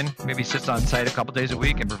comes in, maybe sits on site a couple days a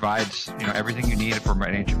week, and provides everything you need from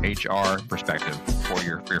an HR perspective for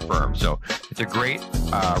your firm. So it's a great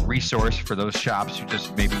resource for those shops who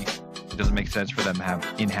just maybe it doesn't make sense for them to have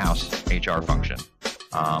in-house HR function.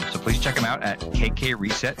 So please check them out at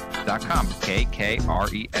kkreset.com,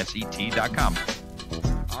 kkreset.com.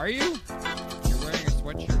 Are you? You're wearing a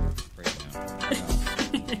sweatshirt right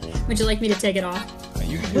now. Would you like me to take it off?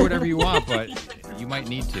 You can do whatever you want, but you might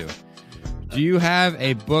need to. Do you have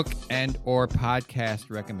a book and or podcast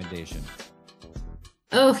recommendation?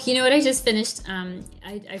 Oh, you know what? I just finished.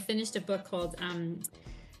 I finished a book called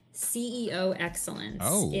CEO Excellence.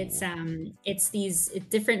 Oh. It's these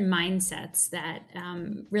different mindsets that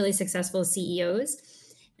really successful CEOs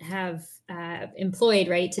have employed,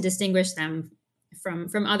 right, to distinguish them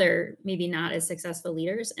from other maybe not as successful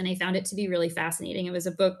leaders. And I found it to be really fascinating. It was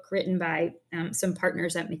a book written by some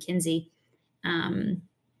partners at McKinsey.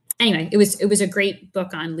 Anyway, it was a great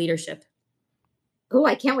book on leadership. Oh,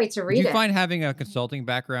 I can't wait to read it. Do you find having a consulting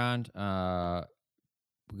background, because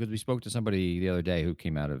we spoke to somebody the other day who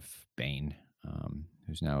came out of Bain,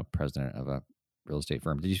 who's now president of a real estate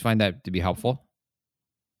firm. Did you find that to be helpful?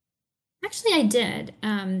 Actually, I did.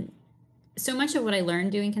 So much of what I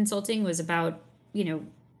learned doing consulting was about,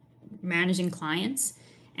 managing clients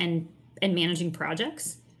and managing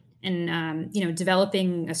projects and,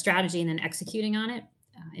 developing a strategy and then executing on it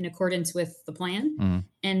in accordance with the plan. Mm-hmm.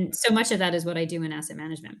 And so much of that is what I do in asset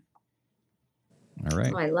management. All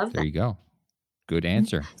right. Oh, I love that. There you go. Good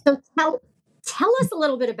answer. So tell us a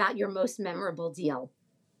little bit about your most memorable deal.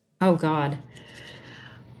 Oh, God.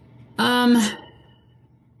 I'll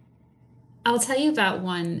tell you about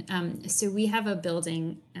one. So we have a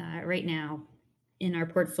building right now in our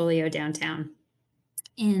portfolio downtown.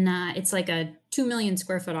 And it's like a 2 million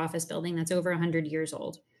square foot office building that's over 100 years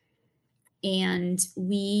old. And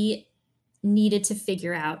we needed to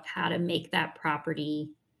figure out how to make that property,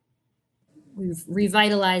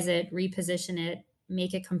 revitalize it, reposition it,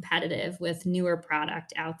 make it competitive with newer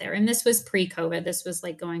product out there. And this was pre-COVID. This was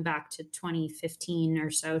like going back to 2015 or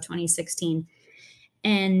so, 2016.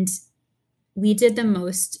 And we did the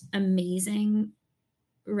most amazing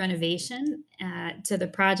renovation to the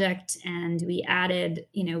project. And we added,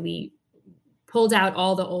 we pulled out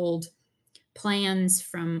all the old plans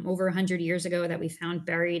from over 100 years ago that we found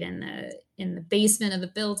buried in the basement of the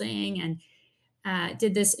building, and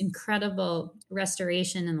did this incredible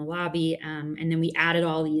restoration in the lobby. And then we added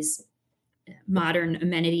all these modern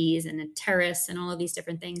amenities and a terrace and all of these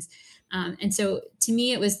different things. And so to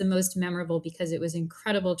me, it was the most memorable because it was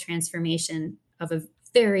incredible transformation of a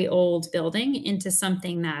very old building into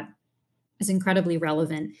something that is incredibly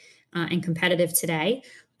relevant and competitive today.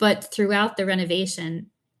 But throughout the renovation,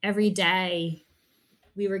 every day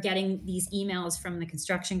we were getting these emails from the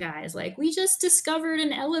construction guys like, we just discovered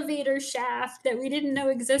an elevator shaft that we didn't know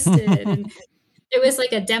existed. And there was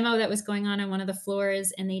like a demo that was going on one of the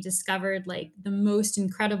floors, and they discovered like the most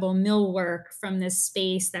incredible millwork from this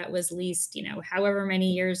space that was leased, however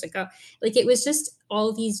many years ago. Like it was just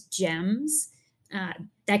all these gems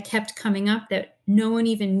that kept coming up that no one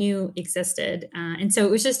even knew existed. And so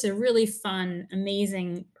it was just a really fun,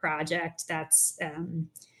 amazing project that's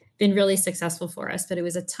been really successful for us, but it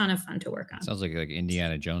was a ton of fun to work on. Sounds like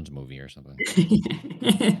Indiana Jones movie or something.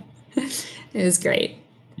 It was great.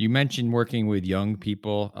 You mentioned working with young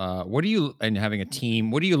people. And having a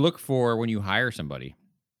team. What do you look for when you hire somebody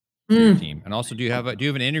for your team? And also, do you have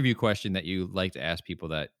an interview question that you like to ask people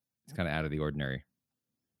that is kind of out of the ordinary?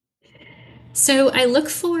 So I look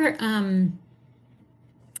for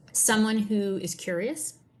someone who is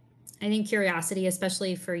curious. I think curiosity,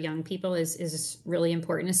 especially for young people, is really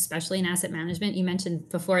important, especially in asset management. You mentioned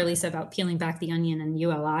before, Lisa, about peeling back the onion and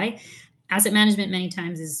ULI. Asset management many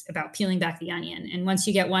times is about peeling back the onion. And once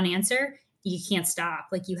you get one answer, you can't stop.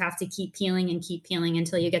 Like you have to keep peeling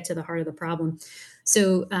until you get to the heart of the problem.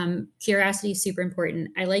 So curiosity is super important.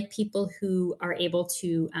 I like people who are able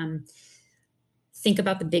to think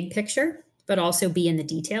about the big picture, but also be in the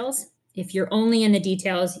details. If you're only in the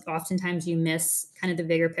details, oftentimes you miss kind of the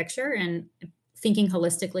bigger picture, and thinking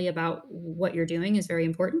holistically about what you're doing is very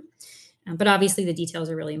important. But obviously the details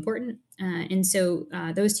are really important. And so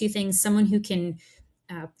those two things, someone who can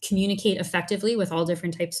communicate effectively with all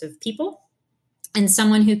different types of people, and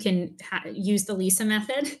someone who can use the Lisa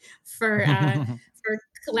method for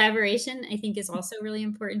collaboration, I think is also really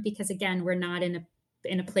important, because again, we're not in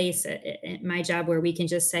a place at my job where we can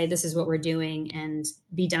just say, this is what we're doing and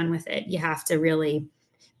be done with it. You have to really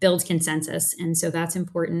build consensus. And so that's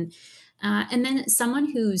important. And then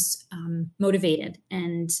someone who's motivated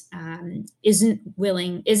and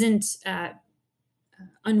isn't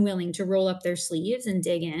unwilling to roll up their sleeves and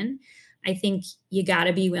dig in. I think you got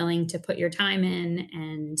to be willing to put your time in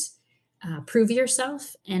and prove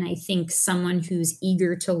yourself. And I think someone who's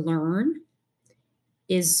eager to learn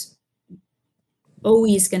is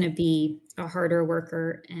always going to be a harder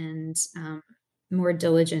worker and more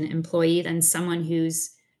diligent employee than someone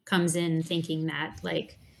who's comes in thinking that,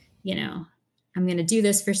 like, I'm going to do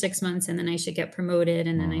this for 6 months and then I should get promoted.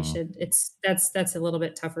 And then that's a little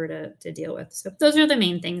bit tougher to deal with. So those are the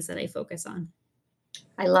main things that I focus on.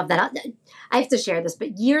 I love that. I have to share this,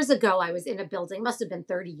 but years ago, I was in a building, must have been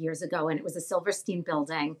 30 years ago, and it was a Silverstein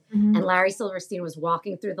building. Mm-hmm. And Larry Silverstein was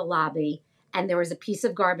walking through the lobby, and there was a piece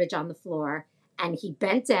of garbage on the floor, and he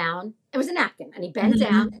bent down. It was a napkin, and he bent Mm-hmm.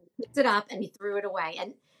 down, and he picked it up, and he threw it away.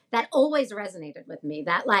 And that always resonated with me,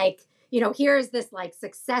 that like, here's this like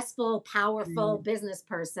successful, powerful business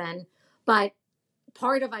person, but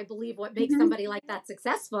part of, I believe, what makes somebody like that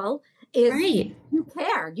successful is you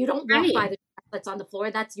care. You don't walk by the trash that's on the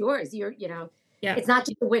floor. That's yours. It's not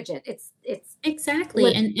just a widget. It's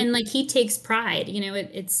exactly. And like, he takes pride,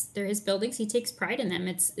 they're his buildings. He takes pride in them.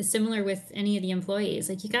 It's similar with any of the employees.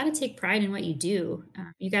 Like, you got to take pride in what you do.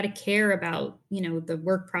 You got to care about, the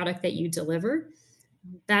work product that you deliver.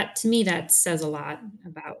 That, to me, that says a lot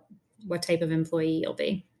about what type of employee you'll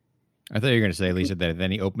be. I thought you were going to say, Lisa, that then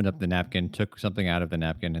he opened up the napkin, took something out of the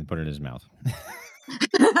napkin, and put it in his mouth.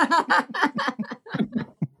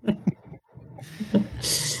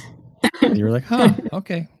 You were like, huh,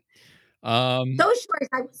 okay. Those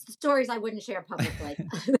stories I wouldn't share publicly.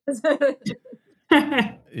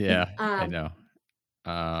 Yeah, I know.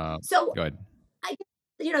 So go ahead.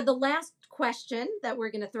 The last question that we're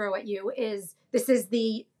going to throw at you is, this is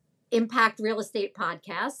the Impact Real Estate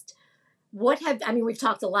Podcast. We've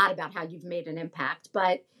talked a lot about how you've made an impact,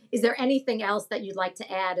 but is there anything else that you'd like to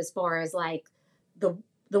add as far as like the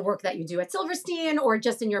work that you do at Silverstein, or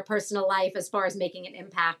just in your personal life as far as making an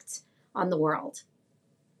impact on the world?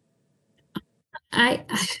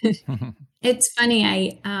 It's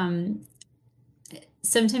funny.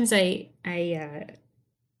 Sometimes I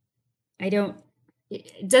don't.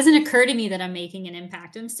 It doesn't occur to me that I'm making an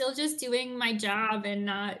impact. I'm still just doing my job, and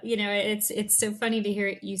not, it's so funny to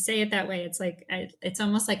hear you say it that way. It's like it's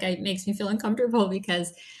almost like it makes me feel uncomfortable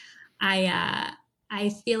because I I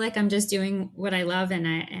feel like I'm just doing what I love, and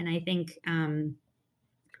I think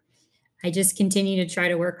I just continue to try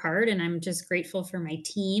to work hard, and I'm just grateful for my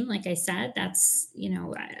team. Like I said,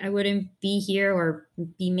 I wouldn't be here or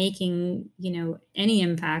be making, any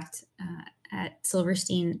impact at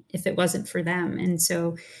Silverstein if it wasn't for them. And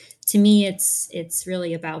so to me, it's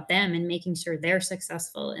really about them and making sure they're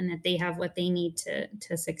successful and that they have what they need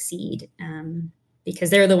to succeed. Because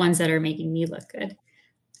they're the ones that are making me look good.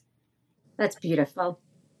 That's beautiful.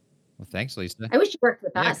 Well, thanks, Lisa. I wish you worked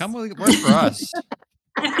with Yeah, us. come work for us.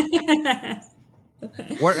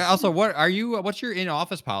 What are you? What's your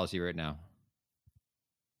in-office policy right now?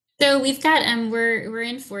 So we've got we're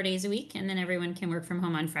in 4 days a week, and then everyone can work from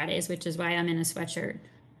home on Fridays, which is why I'm in a sweatshirt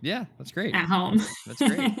Yeah, that's great. at home. That's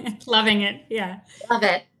great. Loving it. Yeah. Love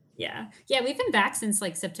it. Yeah. Yeah, we've been back since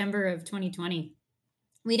like September of 2020.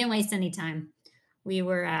 We didn't waste any time. We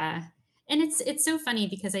were and it's so funny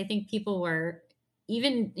because I think people were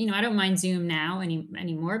even, I don't mind Zoom now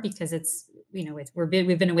anymore because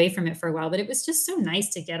we've been away from it for a while, but it was just so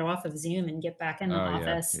nice to get off of Zoom and get back in the Oh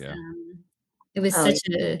yeah, office. yeah. It was Oh, such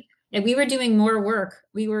a and we were doing more work.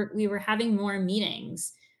 We were having more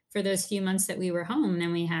meetings for those few months that we were home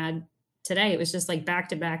than we had today. It was just like back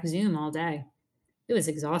to back Zoom all day. It was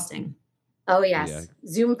exhausting. oh Yeah. yes.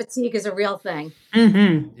 Zoom fatigue is a real thing.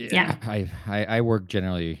 Yeah. I work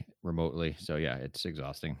generally remotely, so yeah, it's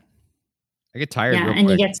exhausting. I get tired Yeah, real and you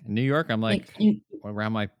quick. get In New York, I'm like like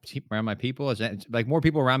around my people. It's like more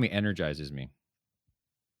people around me energizes me.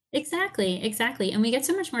 exactly, exactly. And we get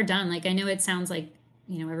so much more done. Like I know it sounds like,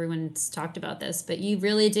 everyone's talked about this, but you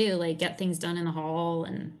really do like get things done in the hall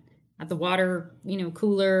and at the water,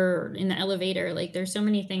 cooler or in the elevator. Like there's so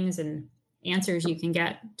many things and answers you can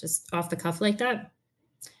get just off the cuff like that.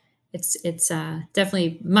 It's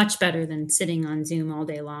definitely much better than sitting on Zoom all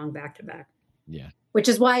day long back to back. Yeah. Which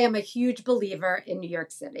is why I'm a huge believer in New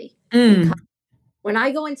York City. Mm. When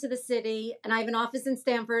I go into the city, and I have an office in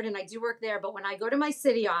Stamford and I do work there, but when I go to my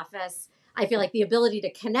city office, I feel like the ability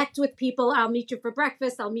to connect with people. I'll meet you for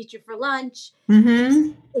breakfast. I'll meet you for lunch.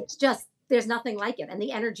 Mm-hmm. It's just, there's nothing like it. And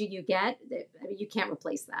the energy you get, I mean, you can't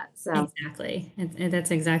replace that. So Exactly.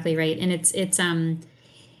 That's exactly right. And it's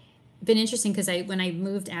been interesting because when I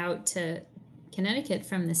moved out to Connecticut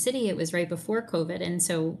from the city, it was right before COVID. And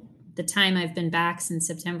so the time I've been back since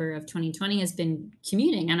September of 2020 has been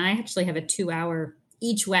commuting. And I actually have a 2 hour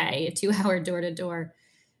each way, a 2 hour door to door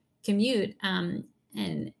commute.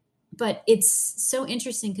 But it's so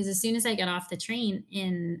interesting because as soon as I get off the train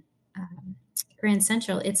in Grand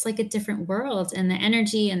Central, it's like a different world, and the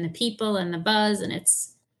energy and the people and the buzz. And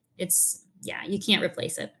yeah, you can't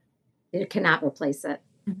replace it. you cannot replace it.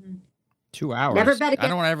 Mm-hmm. 2 hours. Never bet I don't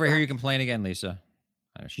against want to ever hear that. you complain again, Lisa.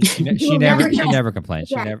 She will never she get never complains.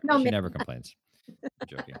 She again. No, never complains. I'm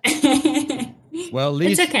joking. Well,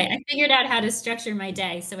 It's Lisa, okay. I figured out how to structure my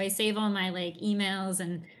day. So I save all my like emails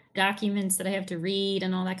and documents that I have to read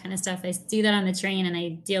and all that kind of stuff. I do that on the train, and I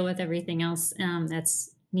deal with everything else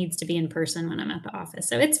that's needs to be in person when I'm at the office.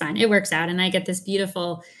 So it's fine. It works out. And I get this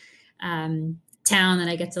beautiful town that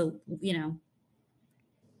I get to,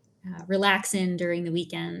 relax in during the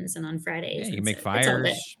weekends and on Fridays. yeah, you And can make so it's all good.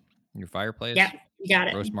 fires in your fireplace. Yep. You got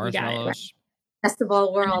it. Roast You got it. marshmallows. Best of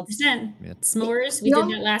all worlds. 100%. Yeah. S'mores. We You did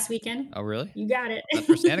know- that last weekend. Oh, really? You got it. That's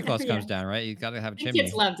where Santa Claus Yeah. comes down, right? You got to have a The chimney.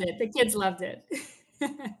 kids loved it. The kids loved it.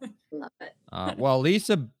 Love it. Well,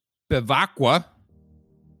 Lisa Bevacqua.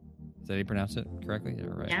 Did I pronounce it correctly? Is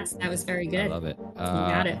that right? Yes, that was very good. I love it.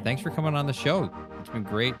 got it. Thanks for coming on the show. It's been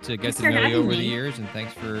great to get Thanks to for know you having over the me. years, and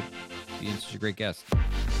thanks for being such a great guest.